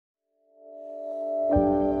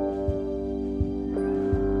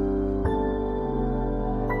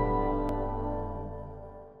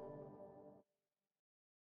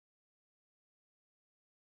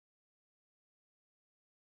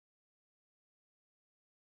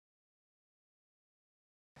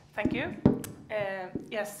Thank you.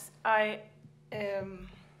 Yes, I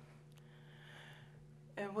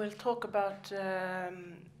will talk about a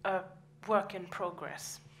work in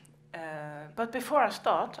progress. But before I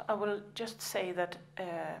start, I will just say that,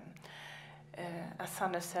 as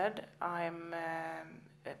Sanne said, I'm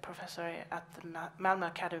a professor at the Malmö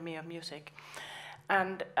Academy of Music.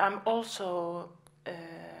 And I'm also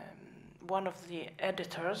one of the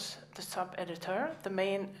editors, the sub-editor. The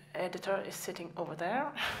main editor is sitting over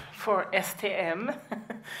there for STM,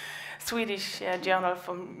 Swedish Journal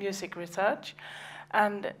for Music Research.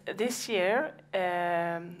 And this year,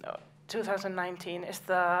 2019, is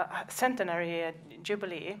the centenary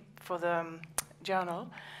jubilee for the journal.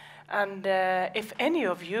 And if any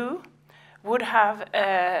of you would have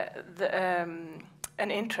an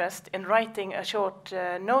interest in writing a short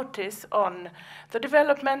notice on the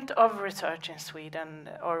development of research in Sweden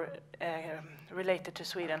or related to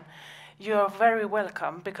Sweden, you are very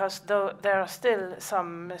welcome, because though there are still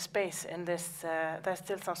some space in this, there's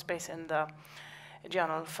still some space in the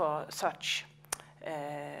journal for such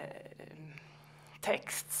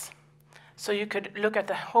texts. So you could look at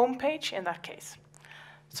the homepage in that case.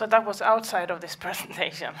 So that was outside of this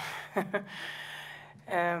presentation.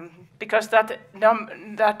 Because that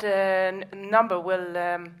number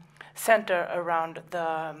will center around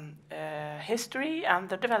the history and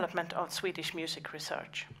the development of Swedish music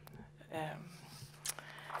research,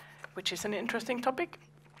 which is an interesting topic.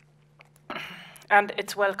 And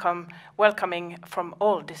it's welcoming from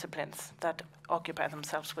all disciplines that occupy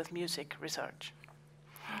themselves with music research.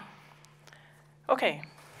 Okay.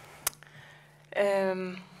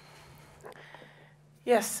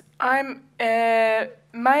 Yes,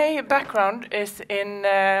 my background is in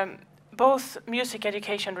both music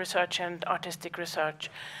education research and artistic research.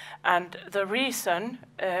 And the reason,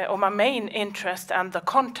 or my main interest and the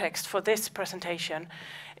context for this presentation,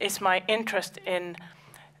 is my interest in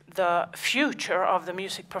the future of the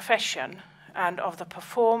music profession and of the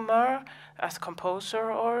performer as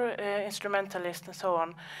composer or instrumentalist and so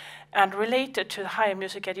on, and related to higher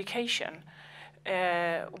music education.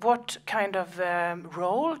 What kind of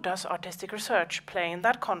role does artistic research play in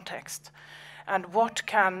that context, and what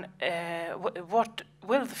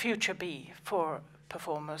will the future be for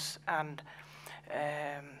performers and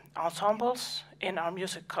ensembles in our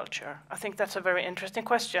music culture? I think that's a very interesting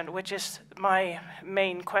question, which is my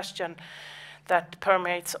main question that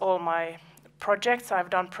permeates all my projects. I've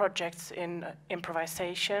done projects in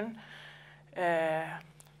improvisation,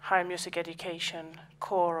 higher music education,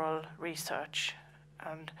 choral research,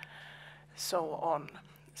 and so on.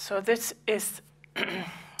 So this is a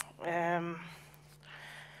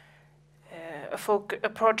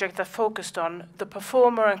project that focused on the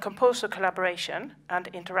performer and composer collaboration and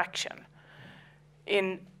interaction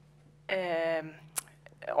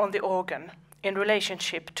on the organ in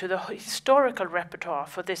relationship to the historical repertoire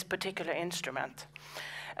for this particular instrument.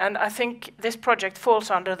 And I think this project falls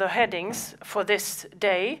under the headings for this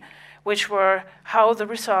day, which were how the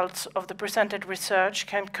results of the presented research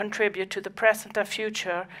can contribute to the present and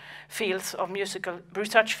future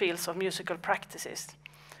research fields of musical practices,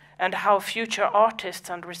 and how future artists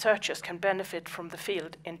and researchers can benefit from the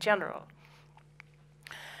field in general.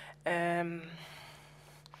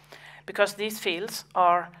 Because these fields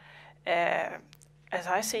are, as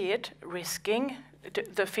I see it, risking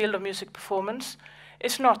the field of music performance.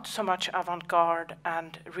 It's not so much avant-garde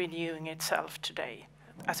and renewing itself today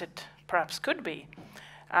as it perhaps could be.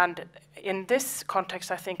 And in this context,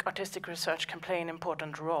 I think artistic research can play an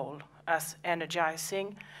important role as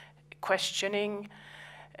energizing, questioning,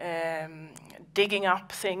 digging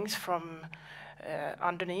up things from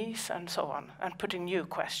underneath and so on, and putting new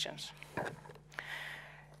questions.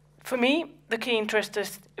 For me, the key interest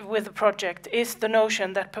with the project is the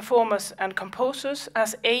notion that performers and composers,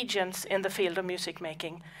 as agents in the field of music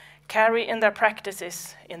making, carry in their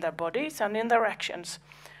practices, in their bodies and in their actions,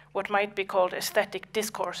 what might be called aesthetic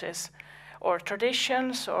discourses, or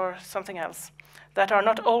traditions, or something else, that are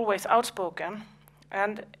not always outspoken.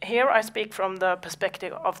 And here I speak from the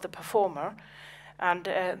perspective of the performer, and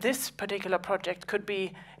this particular project could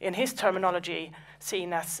be, in his terminology,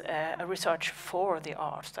 seen as a research for the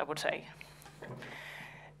arts, I would say.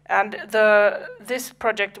 And this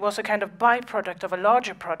project was a kind of byproduct of a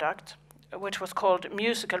larger product, which was called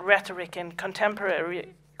Musical Rhetoric in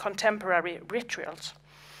Contemporary Rituals.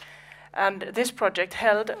 And this project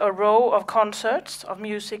held a row of concerts of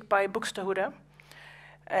music by Buxtehude,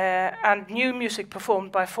 and new music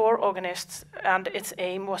performed by 4 organists, and its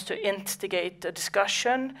aim was to instigate a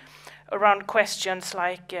discussion around questions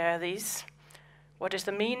like these. What is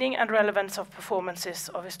the meaning and relevance of performances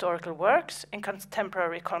of historical works in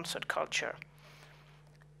contemporary concert culture?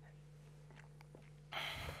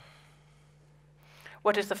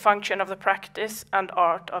 What is the function of the practice and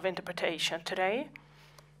art of interpretation today,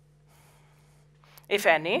 if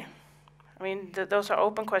any? I mean, those are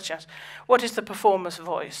open questions. What is the performer's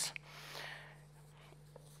voice?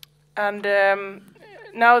 And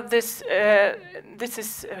now this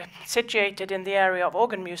is situated in the area of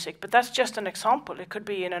organ music, but that's just an example. It could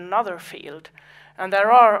be in another field. And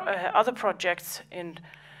there are other projects in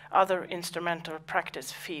other instrumental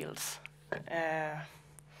practice fields.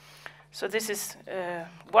 So this is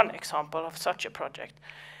one example of such a project.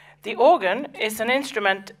 The organ is an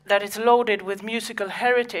instrument that is loaded with musical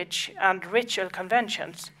heritage and ritual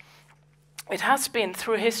conventions. It has been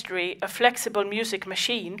through history a flexible music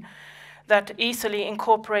machine that easily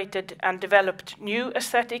incorporated and developed new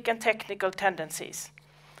aesthetic and technical tendencies.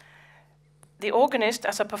 The organist,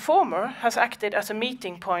 as a performer, has acted as a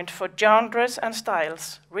meeting point for genres and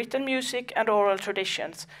styles, written music and oral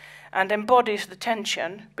traditions, and embodies the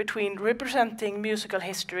tension between representing musical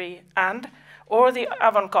history or the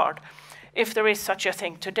avant-garde, if there is such a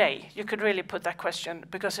thing today. You could really put that question,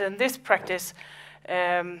 because in this practice,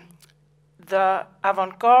 the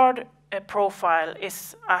avant-garde profile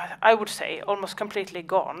is, I would say, almost completely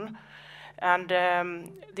gone. And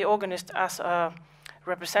the organist, as a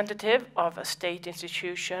representative of a state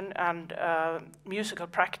institution and musical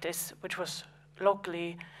practice, which was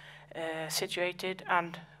locally situated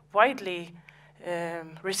and widely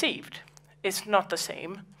received, is not the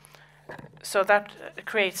same. So that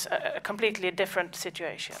creates a completely different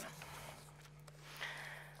situation.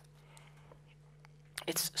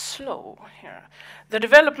 It's slow here. The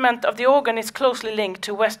development of the organ is closely linked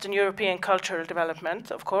to Western European cultural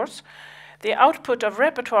development, of course. The output of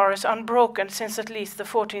repertoire is unbroken since at least the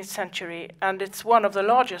 14th century, and it's one of the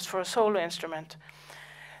largest for a solo instrument.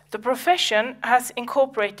 The profession has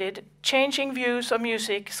incorporated changing views of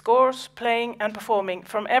music, scores, playing, and performing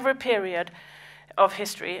from every period of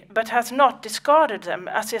history, but has not discarded them,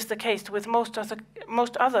 as is the case with most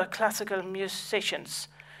other classical musicians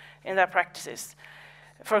in their practices.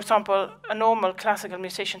 For example, a normal classical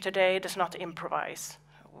musician today does not improvise,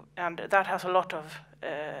 and that has a lot of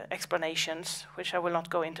explanations, which I will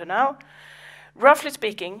not go into now. Roughly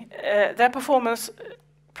speaking, their performance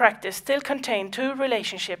practice still contain two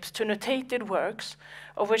relationships to notated works,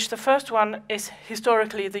 of which the first one is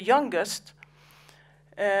historically the youngest,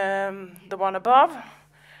 the one above,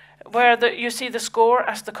 where you see the score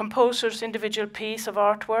as the composer's individual piece of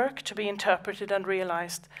artwork to be interpreted and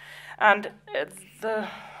realized, and the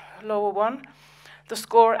lower one, the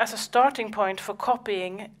score as a starting point for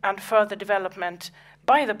copying and further development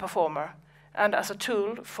by the performer, and as a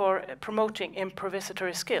tool for promoting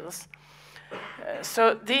improvisatory skills.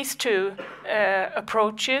 So these two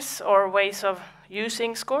approaches or ways of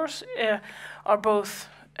using scores are both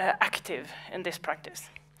active in this practice.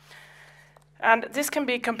 And this can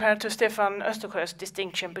be compared to Stefan Östersjö's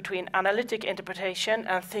distinction between analytic interpretation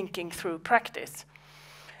and thinking through practice.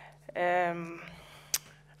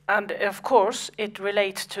 And of course, it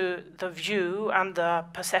relates to the view and the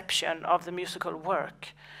perception of the musical work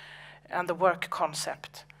and the work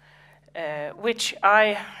concept. Which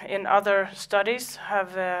I, in other studies,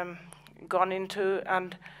 have gone into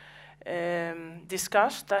and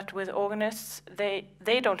discussed that with organists,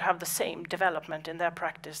 they don't have the same development in their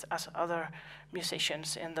practice as other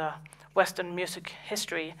musicians in the Western music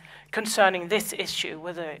history concerning this issue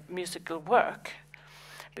with the musical work,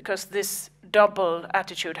 because this double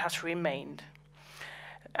attitude has remained.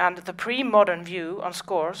 And the pre-modern view on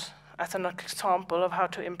scores, as an example of how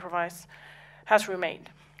to improvise, has remained.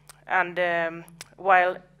 And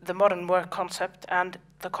while the modern work concept and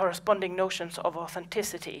the corresponding notions of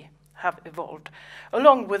authenticity have evolved,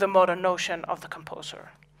 along with the modern notion of the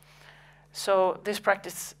composer. So this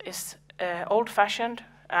practice is old-fashioned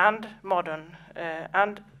and modern,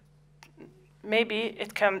 and maybe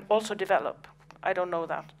it can also develop. I don't know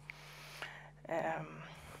that.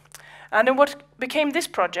 And in what became this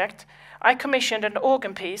project, I commissioned an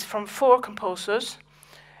organ piece from 4 composers,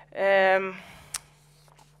 and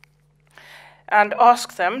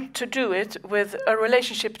asked them to do it with a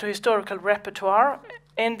relationship to historical repertoire.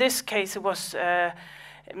 In this case, it was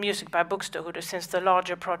music by Buxtehude, since the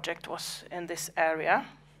larger project was in this area.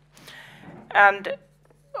 And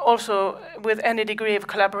also with any degree of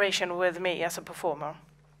collaboration with me as a performer.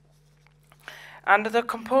 And the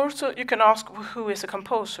composer, you can ask who is a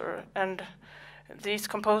composer, and these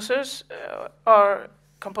composers are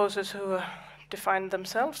composers who define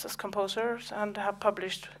themselves as composers and have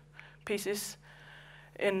published pieces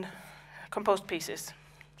in composed pieces.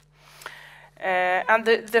 And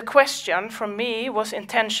the question from me was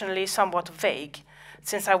intentionally somewhat vague,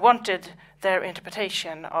 since I wanted their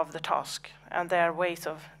interpretation of the task and their ways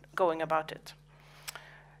of going about it.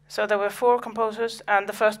 So there were 4 composers, and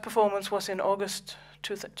the first performance was in August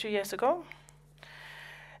 2 years ago.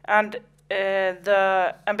 And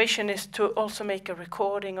the ambition is to also make a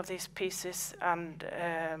recording of these pieces and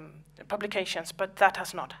publications, but that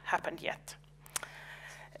has not happened yet.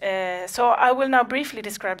 So I will now briefly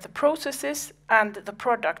describe the processes and the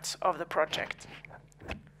products of the project.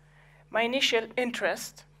 My initial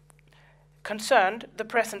interest concerned the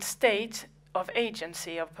present state of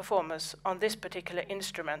agency of performers on this particular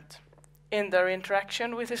instrument in their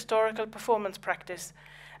interaction with historical performance practice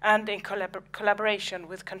and in collaboration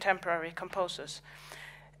with contemporary composers.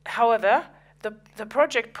 However, the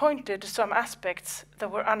project pointed to some aspects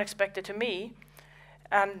that were unexpected to me,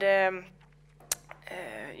 and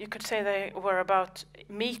you could say they were about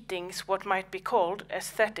meetings, what might be called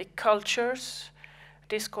aesthetic cultures,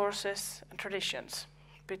 discourses, and traditions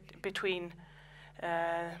between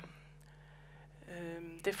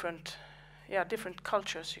different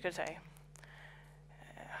cultures, you could say.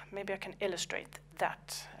 Maybe I can illustrate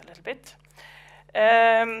that a little bit.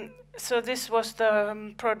 So this was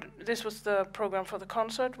the program for the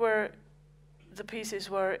concert, where the pieces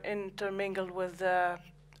were intermingled with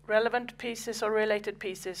relevant pieces or related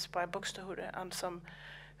pieces by Buxtehude and some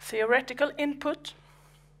theoretical input.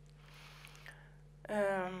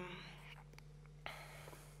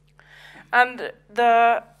 And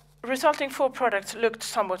the resulting 4 products looked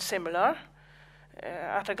somewhat similar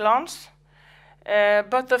at a glance,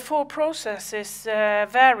 but the 4 processes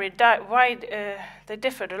varied they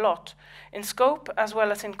differed a lot in scope as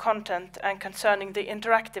well as in content and concerning the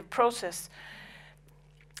interactive process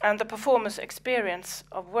and the performer's experience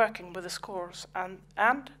of working with the scores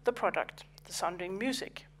and the product, the sounding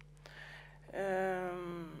music.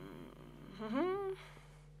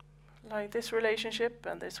 Like this relationship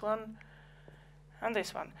and this one and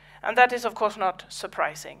this one. And that is, of course, not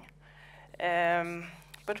surprising.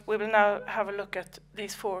 But we will now have a look at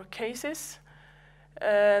these 4 cases.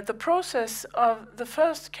 The process of the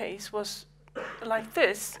first case was like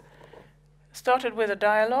this. Started with a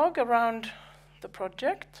dialogue around the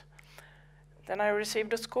project. Then I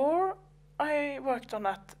received a score. I worked on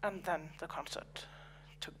that, and then the concert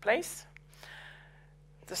took place.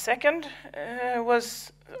 The second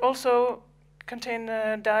was also contained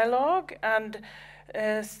a dialogue and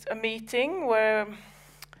a meeting where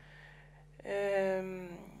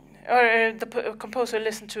the composer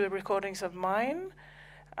listened to recordings of mine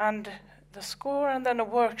and the score, and then a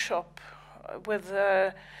workshop with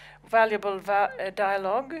valuable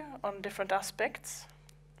dialogue on different aspects,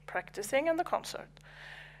 practicing, and the concert.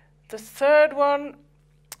 The third one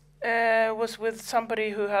was with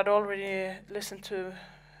somebody who had already listened to,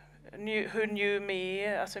 who knew me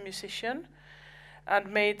as a musician,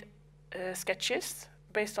 and made sketches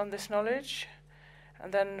based on this knowledge,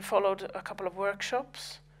 and then followed a couple of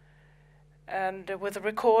workshops, and with the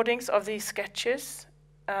recordings of these sketches,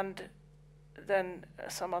 and then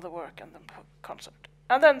some other work and the concert.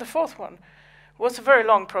 And then the fourth one was a very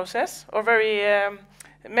long process, or very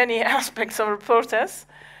many aspects of a process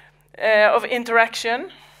of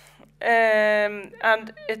interaction,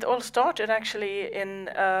 and it all started actually in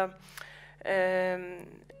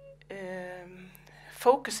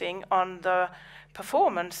focusing on the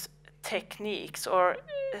performance techniques or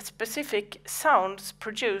specific sounds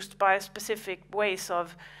produced by specific ways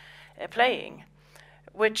of playing,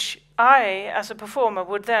 which I, as a performer,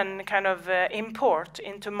 would then kind of import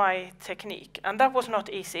into my technique. And that was not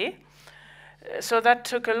easy. So that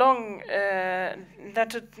took a long,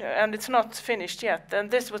 and it's not finished yet. And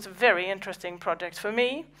this was a very interesting project for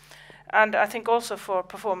me, and I think also for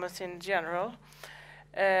performers in general.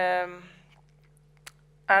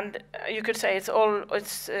 And you could say it's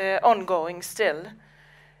ongoing still,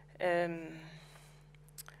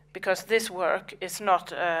 because this work is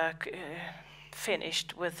not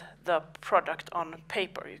finished with the product on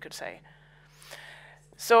paper, you could say.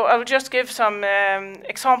 So I'll just give some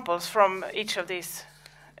examples from each of these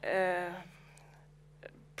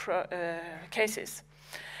cases.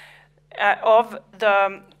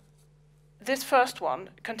 This first one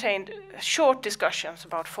contained short discussions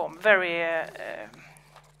about form, very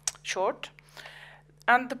short.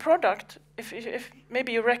 And the product, if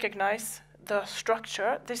maybe you recognize the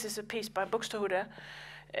structure, this is a piece by Buxtehude,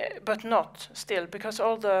 but not still, because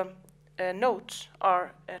all the notes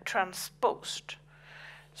are transposed.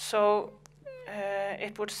 So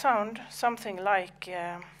it would sound something like,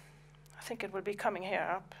 I think it will be coming here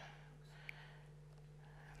up,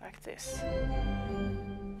 like this.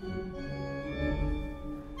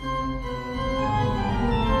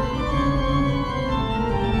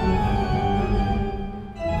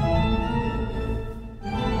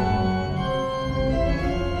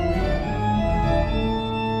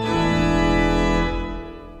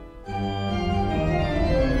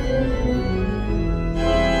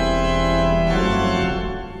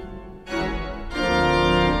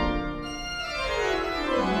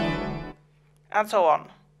 And so on.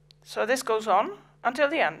 So this goes on until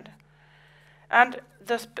the end. And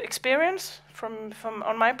the experience from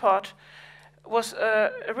on my part was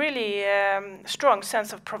a really strong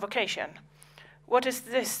sense of provocation. What is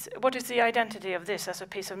this? What is the identity of this as a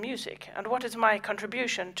piece of music? And what is my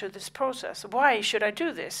contribution to this process? Why should I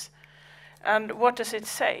do this? And what does it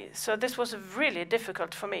say? So this was really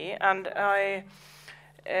difficult for me, and I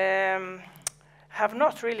have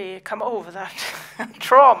not really come over that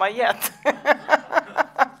trauma yet.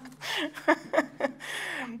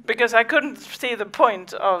 Because I couldn't see the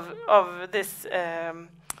point of this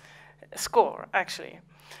score, actually.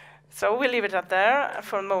 So we'll leave it at there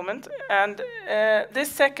for a moment. And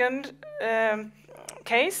this second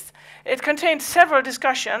case, it contained several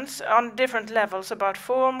discussions on different levels about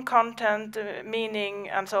form, content, meaning,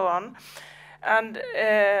 and so on. And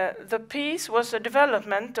the piece was a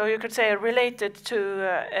development, or you could say related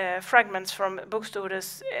to fragments from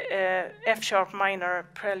Buxtehude's F-sharp minor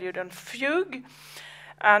prelude and fugue.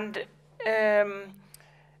 And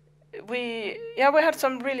we had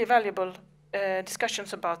some really valuable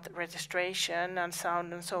discussions about registration and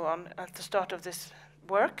sound and so on at the start of this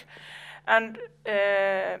work. And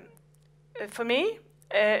for me,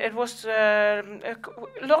 it was a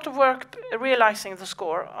lot of work realizing the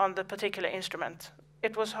score on the particular instrument.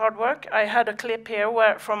 It was hard work. I had a clip here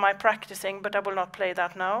from my practicing, but I will not play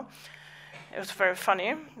that now. It was very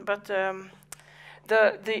funny, but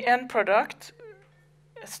the end product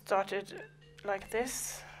started like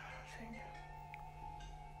this. I think.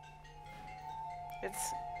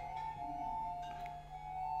 It's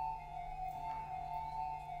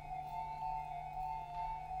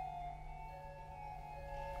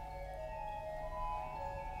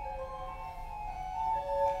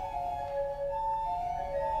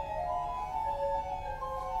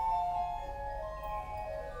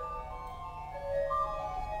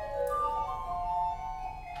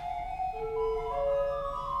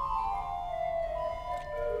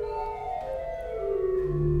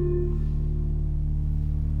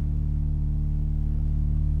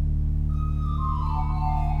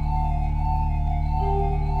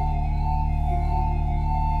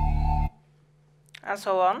and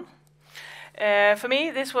so on. For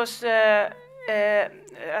me, this was, as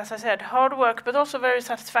I said, hard work, but also very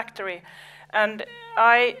satisfactory. And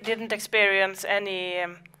I didn't experience any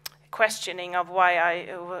questioning of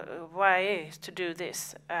why to do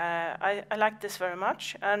this. I liked this very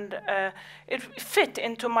much, and it fit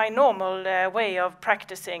into my normal way of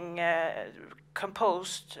practicing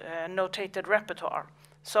composed, notated repertoire.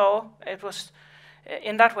 So it was,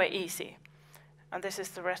 in that way, easy. And this is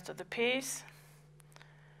the rest of the piece.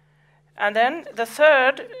 And then the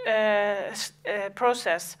third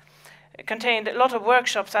process contained a lot of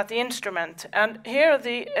workshops at the instrument. And here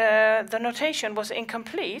the notation was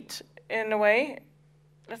incomplete in a way.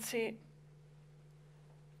 Let's see.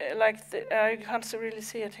 I can't really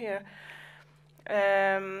see it here.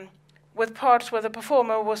 With parts where the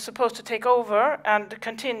performer was supposed to take over and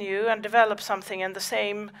continue and develop something in the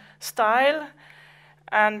same style.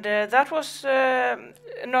 And that was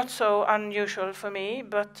not so unusual for me,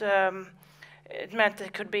 but it meant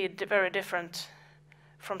it could be very different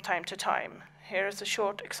from time to time. Here is a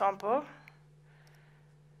short example.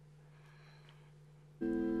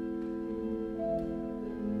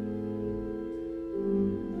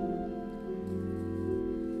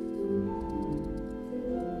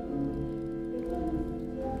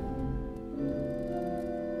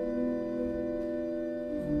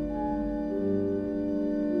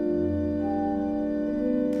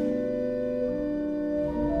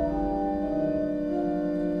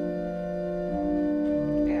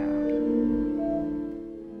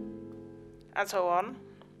 And so on.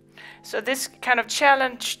 So this kind of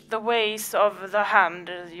challenged the ways of the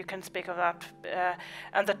hand, you can speak of that,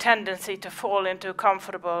 and the tendency to fall into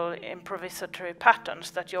comfortable improvisatory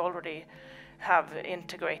patterns that you already have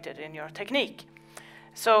integrated in your technique.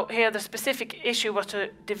 So here the specific issue was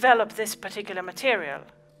to develop this particular material,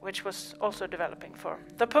 which was also developing for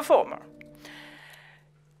the performer.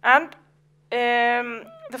 And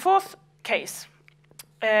the fourth case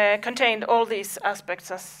contained all these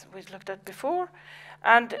aspects as we looked at before,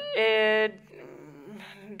 and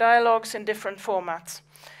dialogues in different formats.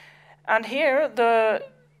 And here the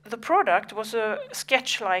product was a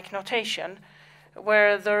sketch-like notation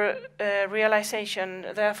where the realization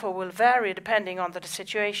therefore will vary depending on the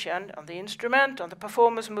situation, on the instrument, on the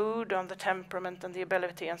performer's mood, on the temperament and the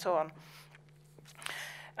ability and so on.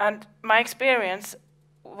 And my experience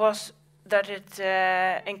was that it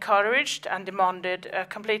encouraged and demanded a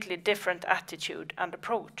completely different attitude and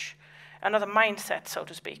approach, another mindset, so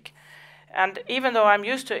to speak. And even though I'm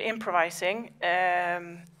used to improvising,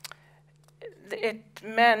 it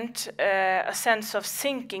meant a sense of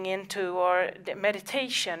sinking into or the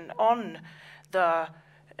meditation on the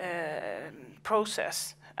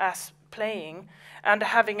process as playing, and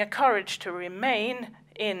having a courage to remain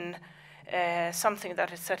in something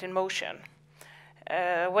that is set in motion.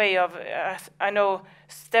 Way of, I know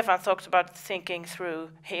Stefan talked about thinking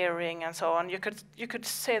through hearing and so on. You could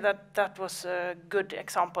say that that was a good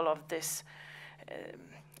example of this,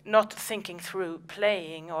 not thinking through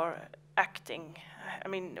playing or acting. I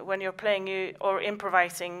mean, when you're playing or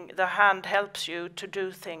improvising, the hand helps you to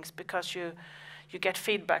do things because you get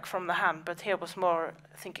feedback from the hand, but here was more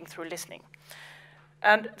thinking through listening.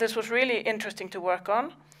 And this was really interesting to work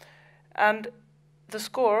on. And the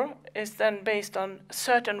score is then based on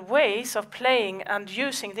certain ways of playing and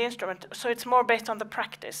using the instrument, so it's more based on the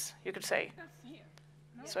practice, you could say.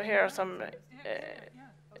 So here are some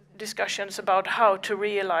discussions about how to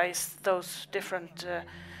realize those different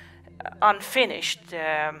unfinished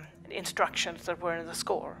instructions that were in the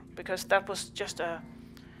score, because that was just a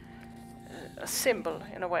symbol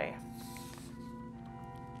in a way.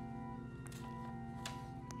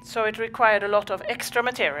 So it required a lot of extra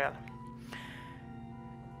material.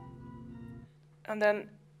 And then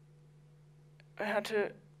I had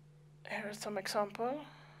to, here is some example.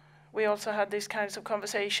 We also had these kinds of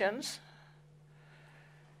conversations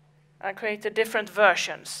and created different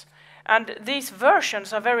versions. And these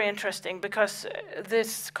versions are very interesting because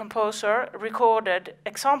this composer recorded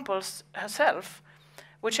examples herself,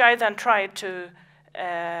 which I then tried to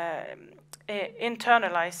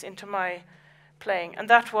internalize into my playing. And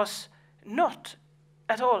that was not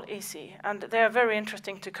at all easy. And they are very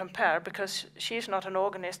interesting to compare because she's not an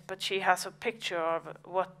organist, but she has a picture of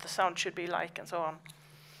what the sound should be like and so on.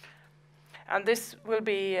 And this will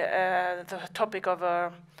be the topic of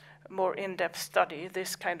a more in-depth study,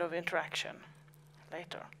 this kind of interaction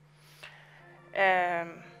later.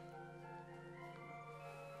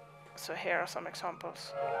 So here are some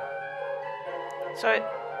examples. So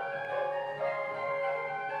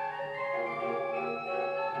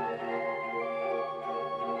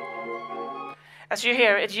as you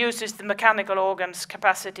hear, it uses the mechanical organ's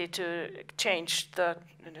capacity to change the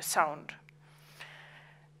sound.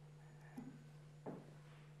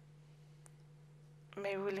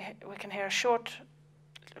 Maybe we can hear a short,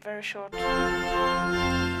 very short.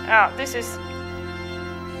 This is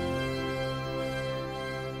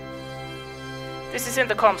in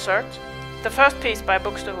the concert, the first piece by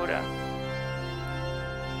Buxtehude.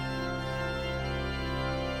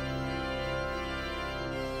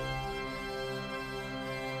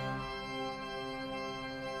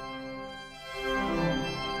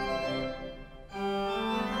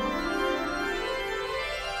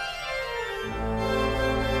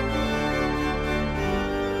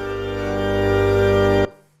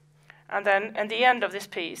 And then at the end of this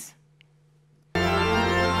piece,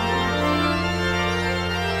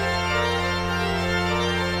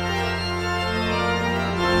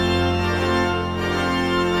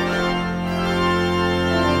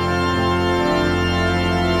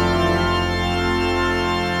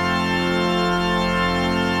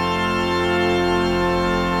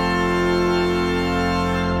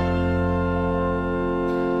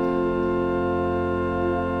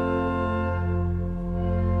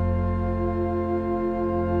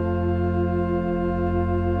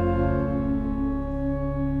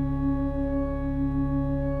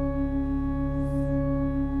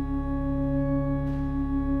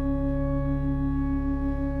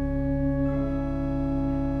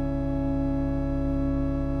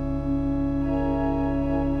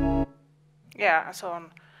 and so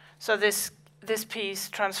on. So this piece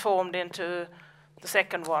transformed into the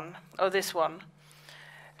second one, or this one.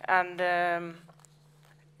 And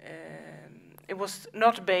it was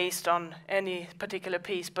not based on any particular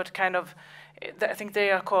piece, but kind of, I think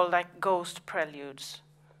they are called like ghost preludes.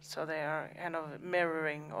 So they are kind of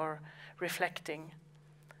mirroring or reflecting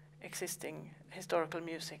existing historical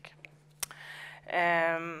music.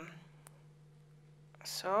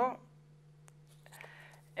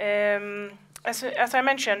 As I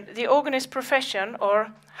mentioned, the organist profession,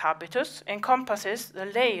 or habitus, encompasses the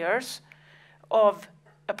layers of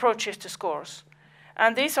approaches to scores.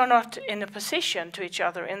 And these are not in opposition to each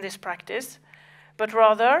other in this practice, but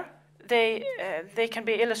rather they can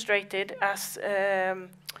be illustrated as a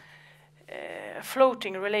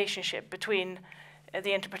floating relationship between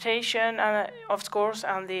the interpretation of scores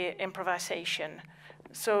and the improvisation.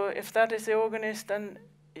 So if that is the organist, then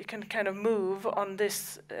you can kind of move on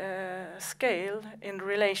this scale in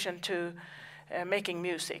relation to making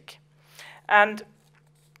music. And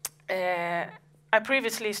I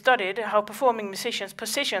previously studied how performing musicians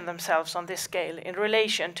position themselves on this scale in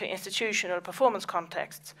relation to institutional performance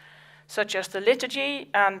contexts, such as the liturgy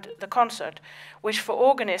and the concert, which for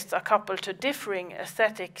organists are coupled to differing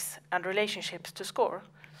aesthetics and relationships to score.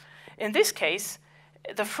 In this case,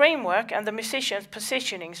 the framework and the musician's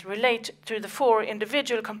positionings relate to the 4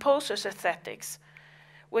 individual composers' aesthetics,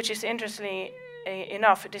 which is interestingly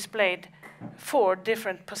enough displayed 4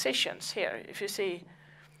 different positions here. If you see,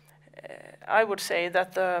 I would say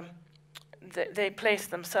that they place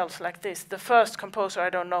themselves like this. The first composer I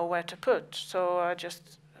don't know where to put, so I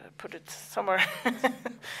just put it somewhere.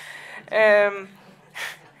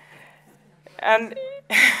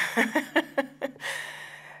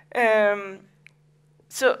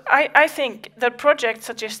 So I think that projects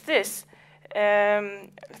such as this,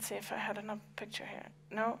 let's see if I had another picture here.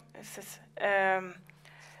 No, it's this.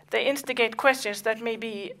 They instigate questions that may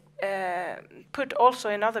be put also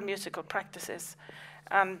in other musical practices.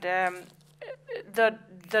 And the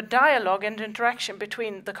dialogue and interaction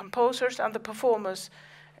between the composers and the performers,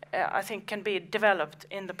 I think, can be developed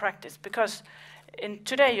in the practice. Because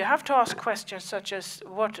today you have to ask questions such as,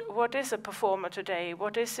 what is a performer today?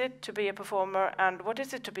 What is it to be a performer? And what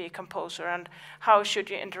is it to be a composer? And how should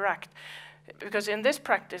you interact? Because in this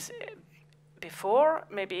practice, before,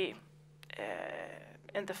 maybe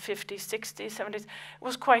in the 50s, 60s, 70s, it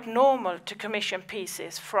was quite normal to commission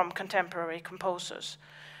pieces from contemporary composers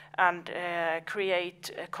and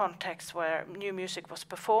create a context where new music was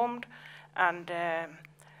performed and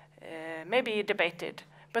maybe debated.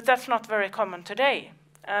 But that's not very common today,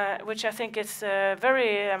 which I think is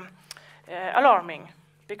very alarming,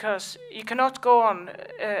 because you cannot go on,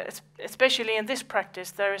 especially in this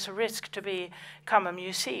practice, there is a risk to become a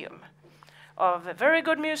museum of very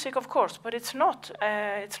good music, of course, but it's not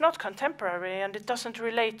contemporary, and it doesn't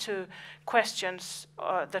relate to questions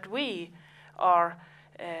that we are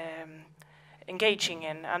engaging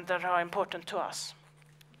in and that are important to us.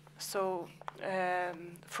 So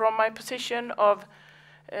from my position of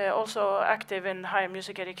also active in higher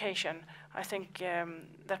music education, I think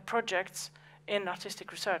that projects in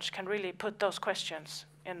artistic research can really put those questions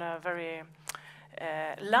in a very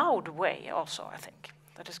loud way also, I think.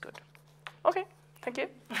 That is good. Okay, thank you.